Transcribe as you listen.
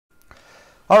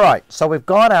All right, so we've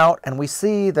gone out and we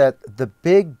see that the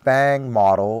Big Bang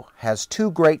model has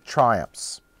two great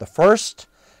triumphs. The first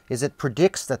is it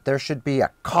predicts that there should be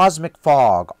a cosmic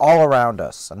fog all around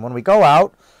us. And when we go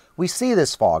out, we see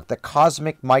this fog, the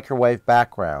cosmic microwave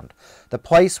background, the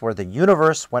place where the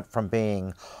universe went from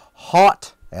being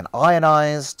hot and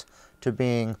ionized to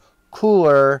being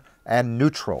cooler and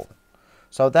neutral.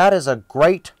 So that is a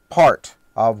great part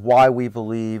of why we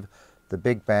believe the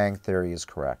Big Bang theory is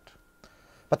correct.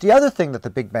 But the other thing that the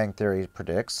Big Bang theory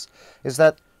predicts is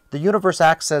that the universe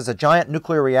acts as a giant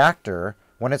nuclear reactor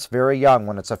when it's very young,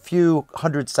 when it's a few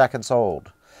hundred seconds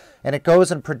old. And it goes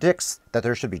and predicts that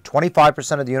there should be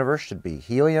 25% of the universe should be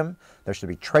helium, there should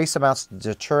be trace amounts of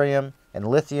deuterium and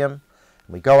lithium. And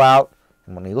we go out,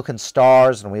 and when we look in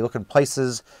stars and we look in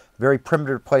places, very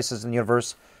primitive places in the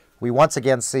universe, we once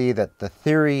again see that the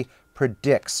theory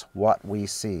predicts what we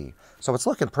see. So it's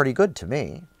looking pretty good to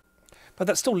me. But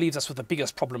that still leaves us with the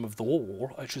biggest problem of the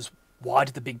all, which is, why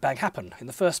did the Big Bang happen in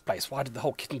the first place? Why did the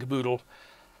whole kit and caboodle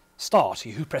start?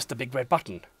 Who pressed the big red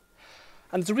button?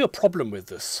 And there's a real problem with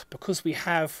this, because we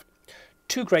have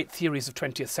two great theories of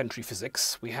 20th century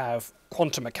physics. We have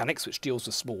quantum mechanics, which deals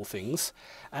with small things,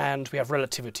 and we have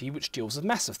relativity, which deals with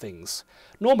massive things.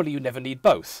 Normally you never need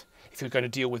both. If you're going to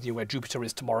deal with where Jupiter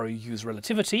is tomorrow, you use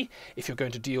relativity. If you're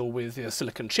going to deal with a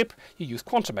silicon chip, you use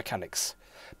quantum mechanics.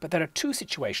 But there are two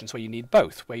situations where you need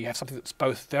both, where you have something that's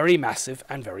both very massive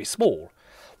and very small.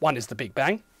 One is the Big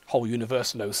Bang, whole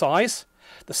universe, no size.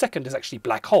 The second is actually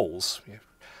black holes,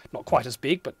 not quite as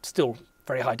big, but still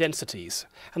very high densities.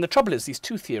 And the trouble is these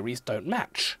two theories don't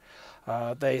match.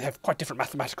 They have quite different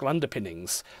mathematical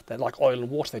underpinnings. They're like oil and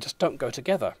water, they just don't go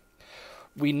together.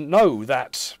 We know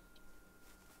that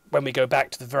when we go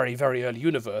back to the very, very early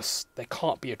universe, there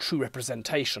can't be a true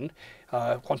representation.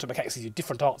 Quantum mechanics gives you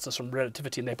different answers from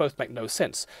relativity, and they both make no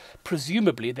sense.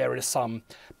 Presumably, there is some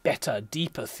better,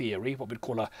 deeper theory, what we'd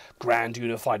call a grand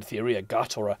unified theory, a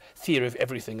gut, or a theory of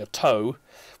everything, a toe,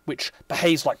 which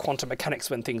behaves like quantum mechanics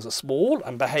when things are small,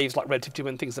 and behaves like relativity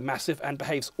when things are massive, and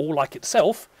behaves all like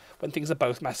itself when things are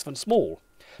both massive and small.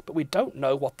 But we don't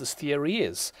know what this theory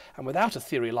is, and without a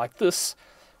theory like this,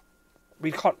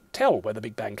 we can't tell where the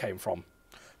Big Bang came from.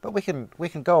 But we can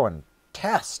go and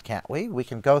test, can't we? We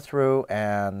can go through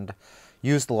and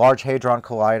use the Large Hadron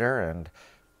Collider and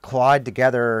collide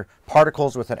together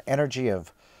particles with an energy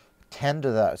of 14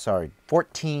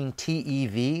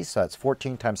 TeV, so that's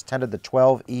 14 times 10 to the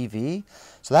 12 eV.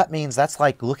 So that means that's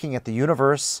like looking at the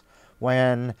universe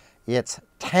when it's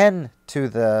 10 to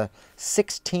the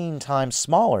 16 times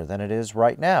smaller than it is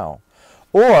right now.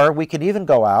 Or we can even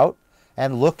go out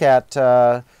and look at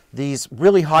these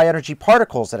really high energy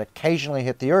particles that occasionally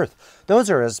hit the Earth. Those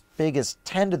are as big as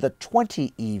 10 to the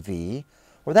 20 eV,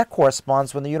 or that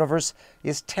corresponds when the universe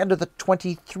is 10 to the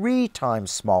 23 times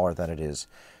smaller than it is.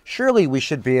 Surely we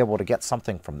should be able to get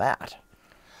something from that.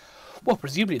 Well,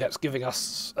 presumably that's giving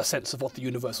us a sense of what the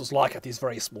universe was like at these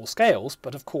very small scales,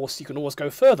 but of course you can always go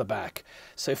further back.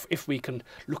 So if we can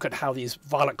look at how these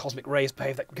violent cosmic rays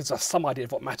behave, that gives us some idea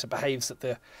of what matter behaves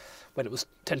at when it was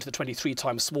 10 to the 23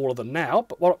 times smaller than now,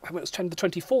 but when it was 10 to the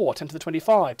 24, 10 to the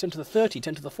 25, 10 to the 30,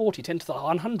 10 to the 40, 10 to the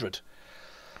 100.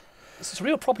 This is a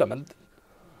real problem, and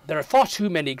there are far too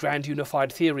many grand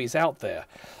unified theories out there.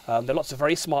 There are lots of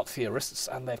very smart theorists,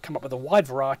 and they've come up with a wide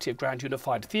variety of grand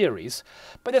unified theories,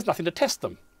 but there's nothing to test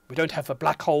them. We don't have a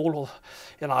black hole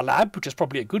in our lab, which is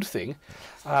probably a good thing.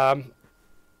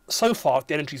 So far, at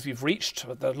the energies we've reached,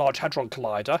 at the Large Hadron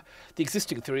Collider, the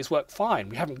existing theories work fine.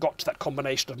 We haven't got to that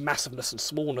combination of massiveness and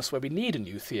smallness where we need a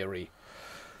new theory.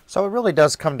 So it really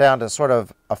does come down to sort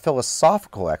of a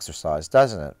philosophical exercise,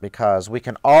 doesn't it? Because we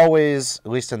can always,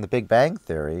 at least in the Big Bang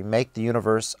theory, make the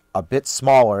universe a bit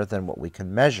smaller than what we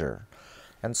can measure.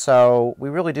 And so we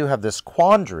really do have this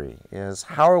quandary, is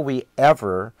how are we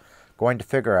ever going to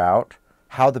figure out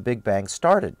how the Big Bang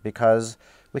started? Because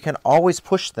we can always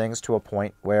push things to a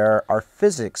point where our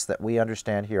physics that we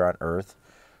understand here on Earth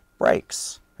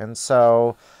breaks. And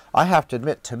so I have to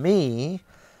admit, to me,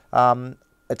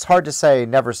 it's hard to say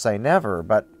never,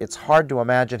 but it's hard to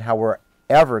imagine how we're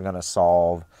ever going to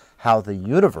solve how the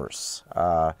universe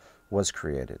was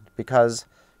created. Because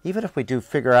even if we do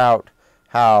figure out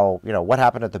how, what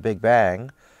happened at the Big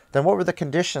Bang, then what were the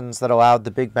conditions that allowed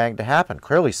the Big Bang to happen?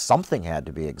 Clearly something had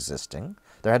to be existing.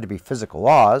 There had to be physical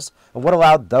laws, and what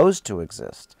allowed those to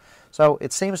exist? So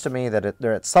it seems to me that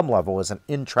there at some level is an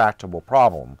intractable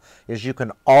problem, is you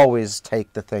can always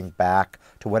take the thing back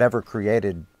to whatever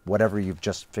created whatever you've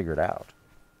just figured out.